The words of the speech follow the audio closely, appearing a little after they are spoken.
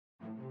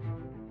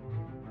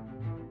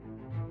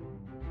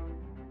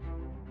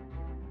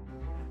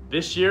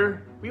This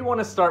year, we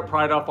want to start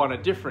Pride off on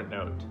a different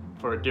note,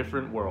 for a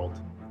different world.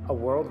 A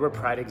world where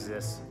Pride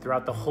exists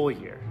throughout the whole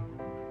year,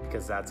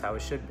 because that's how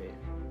it should be.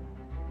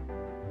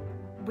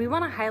 We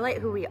want to highlight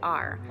who we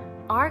are,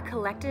 our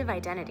collective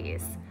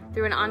identities,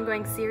 through an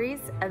ongoing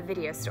series of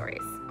video stories.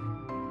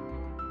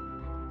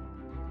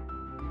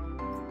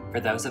 For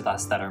those of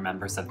us that are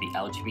members of the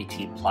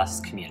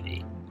LGBT+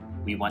 community,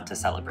 we want to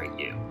celebrate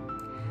you.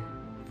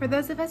 For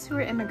those of us who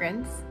are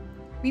immigrants,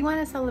 we want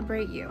to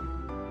celebrate you.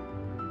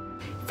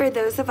 For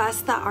those of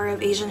us that are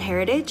of Asian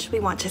heritage, we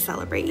want to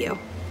celebrate you.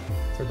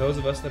 For those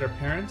of us that are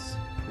parents,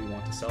 we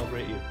want to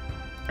celebrate you.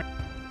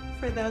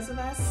 For those of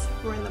us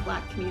who are in the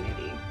Black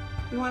community,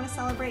 we want to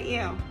celebrate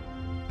you.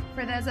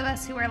 For those of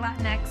us who are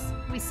Latinx,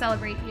 we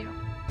celebrate you.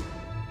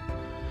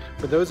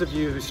 For those of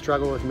you who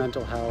struggle with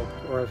mental health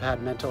or have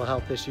had mental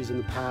health issues in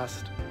the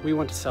past, we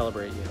want to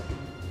celebrate you.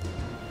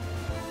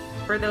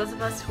 For those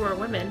of us who are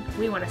women,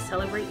 we want to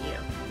celebrate you.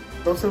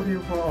 Those of you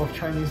who are of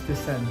Chinese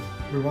descent,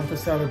 we want to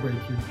celebrate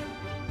you.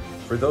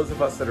 For those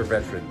of us that are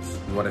veterans,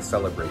 we want to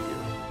celebrate you.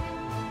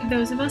 For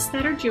those of us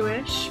that are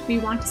Jewish, we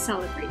want to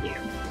celebrate you.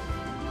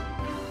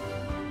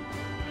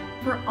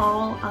 For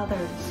all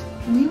others,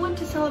 we want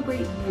to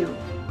celebrate you.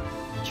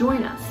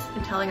 Join us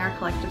in telling our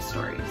collective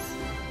stories.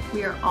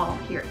 We are all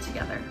here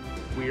together.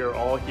 We are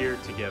all here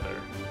together.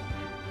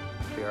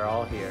 We are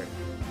all here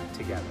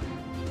together.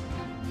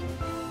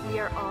 We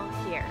are all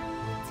here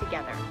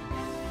together.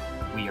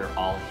 We are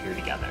all here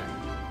together.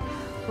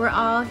 We're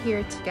all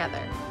here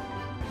together.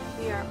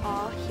 We are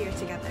all here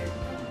together.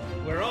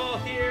 We're all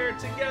here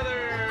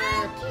together.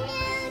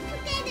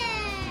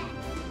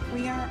 We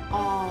are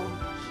all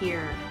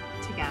here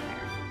together.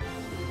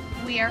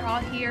 We are all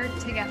here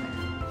together.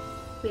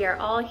 We are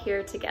all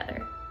here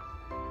together.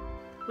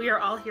 We are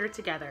all here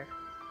together.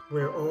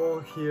 We're all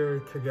here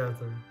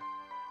together.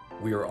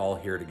 We are all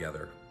here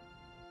together.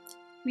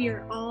 We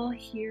are all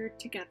here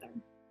together.